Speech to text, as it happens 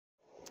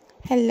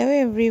Hello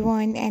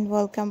everyone and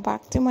welcome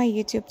back to my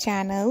YouTube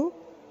channel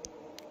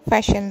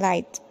Fashion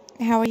Light.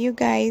 How are you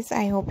guys?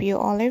 I hope you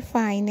all are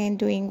fine and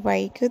doing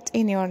very good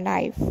in your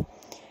life.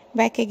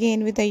 Back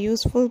again with the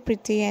useful,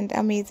 pretty and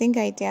amazing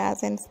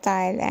ideas and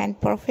style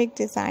and perfect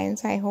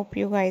designs. I hope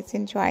you guys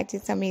enjoy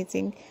this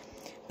amazing,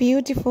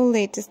 beautiful,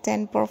 latest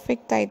and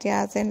perfect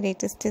ideas and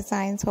latest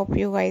designs. Hope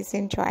you guys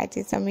enjoy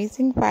this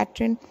amazing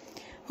pattern.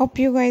 Hope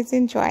you guys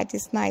enjoy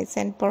this nice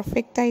and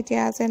perfect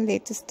ideas and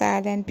latest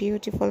style and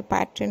beautiful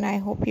pattern. I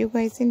hope you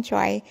guys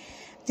enjoy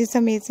this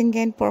amazing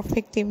and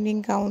perfect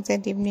evening gowns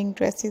and evening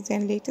dresses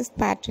and latest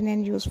pattern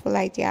and useful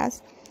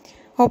ideas.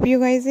 Hope you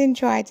guys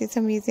enjoy this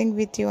amazing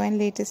video and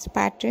latest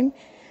pattern.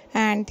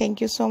 And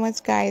thank you so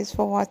much guys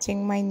for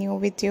watching my new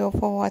video,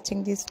 for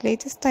watching these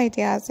latest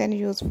ideas and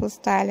useful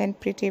style and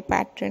pretty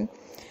pattern.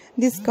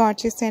 These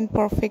gorgeous and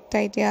perfect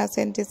ideas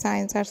and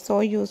designs are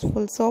so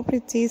useful, so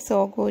pretty,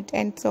 so good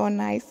and so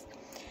nice.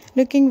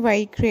 Looking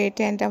very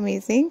great and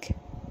amazing.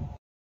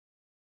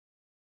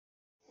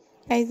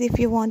 Guys, if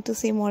you want to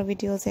see more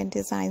videos and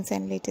designs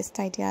and latest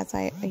ideas,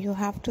 you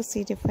have to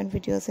see different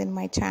videos in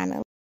my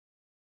channel.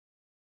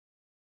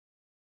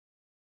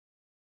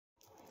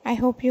 I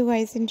hope you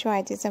guys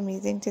enjoy these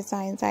amazing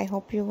designs. I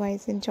hope you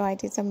guys enjoy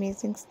this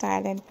amazing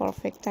style and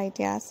perfect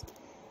ideas.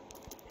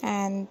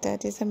 And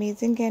this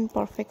amazing and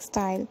perfect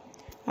style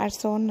are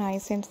so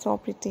nice and so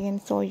pretty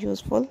and so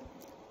useful.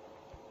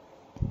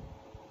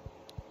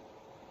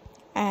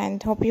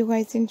 And hope you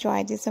guys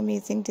enjoy these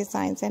amazing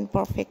designs and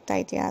perfect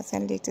ideas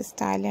and latest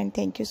style. And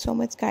thank you so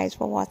much guys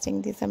for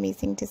watching these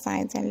amazing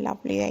designs and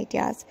lovely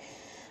ideas.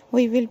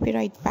 We will be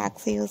right back.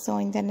 See you soon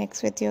in the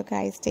next video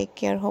guys. Take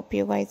care. Hope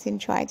you guys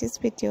enjoy this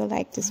video,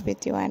 like this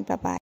video, and bye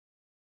bye.